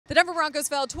The Denver Broncos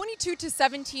fell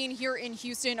 22-17 here in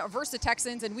Houston versus the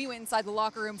Texans, and we went inside the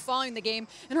locker room following the game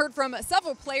and heard from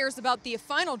several players about the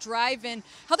final drive and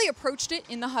how they approached it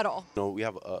in the huddle. We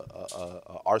have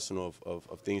a arsenal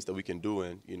of things that we can do,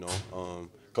 and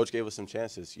Coach gave us some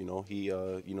chances. He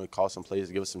called some plays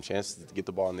to give us some chances to get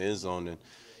the ball in the end zone, and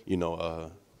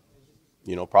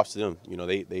props to them.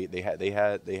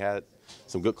 They had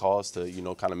some good calls to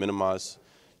kind of minimize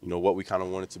what we kind of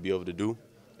wanted to be able to do,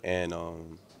 and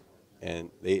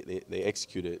they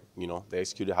executed. They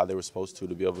executed how they were supposed to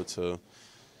be able to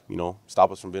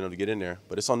stop us from being able to get in there.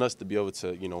 But it's on us to be able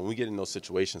to, when we get in those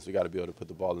situations, we got to be able to put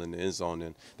the ball in the end zone.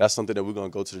 And that's something that we're going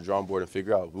to go to the drawing board and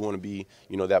figure out. If we want to be,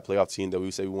 that playoff team that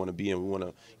we say we want to be, and we want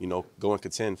to, go and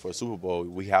contend for a Super Bowl,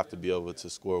 we have to be able to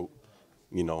score,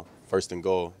 first and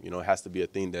goal. It has to be a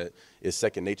thing that is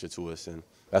second nature to us. And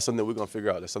that's something that we're going to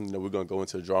figure out. That's something that we're going to go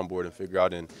into the drawing board and figure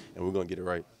out, and we're going to get it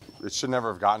right. It should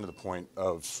never have gotten to the point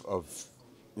of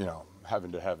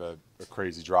having to have a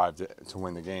crazy drive to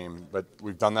win the game. But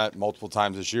we've done that multiple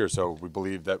times this year, so we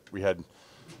believe that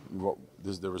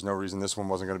there was no reason this one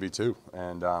wasn't going to be too.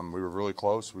 And we were really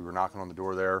close. We were knocking on the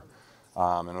door there,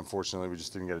 and unfortunately we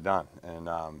just didn't get it done. And,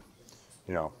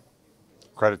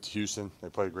 credit to Houston. They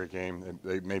played a great game.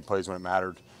 They made plays when it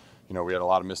mattered. We had a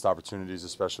lot of missed opportunities,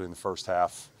 especially in the first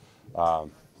half.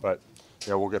 But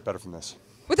we'll get better from this.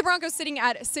 With the Broncos sitting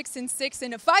at 6-6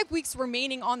 and 5 weeks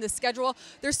remaining on the schedule,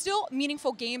 there's still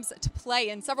meaningful games to play,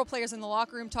 and several players in the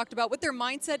locker room talked about what their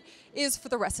mindset is for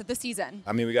the rest of the season.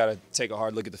 I mean, we got to take a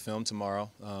hard look at the film tomorrow.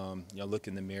 Look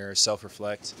in the mirror,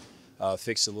 self-reflect,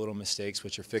 fix the little mistakes,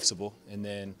 which are fixable, and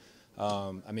then,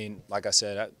 like I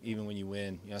said, even when you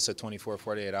win, it's a 24,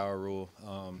 48-hour rule.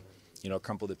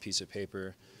 Crumple the piece of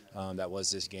paper that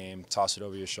was this game, toss it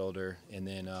over your shoulder, and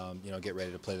then get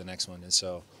ready to play the next one. And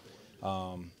so.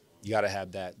 You got to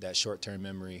have that short-term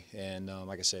memory, and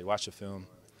like I said, watch the film,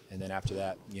 and then after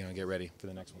that, get ready for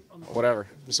the next one. Whatever,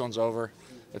 this one's over.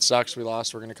 It sucks. We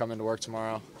lost. We're going to come into work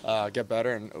tomorrow, get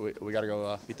better, and we got to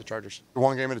go beat the Chargers.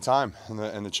 One game at a time,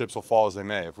 and the chips will fall as they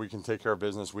may. If we can take care of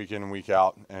business week in and week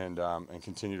out, and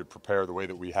continue to prepare the way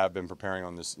that we have been preparing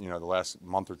on this, the last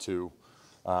month or two,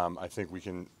 I think we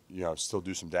can, still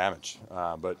do some damage.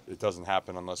 But it doesn't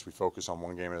happen unless we focus on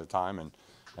one game at a time and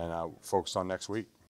focus on next week.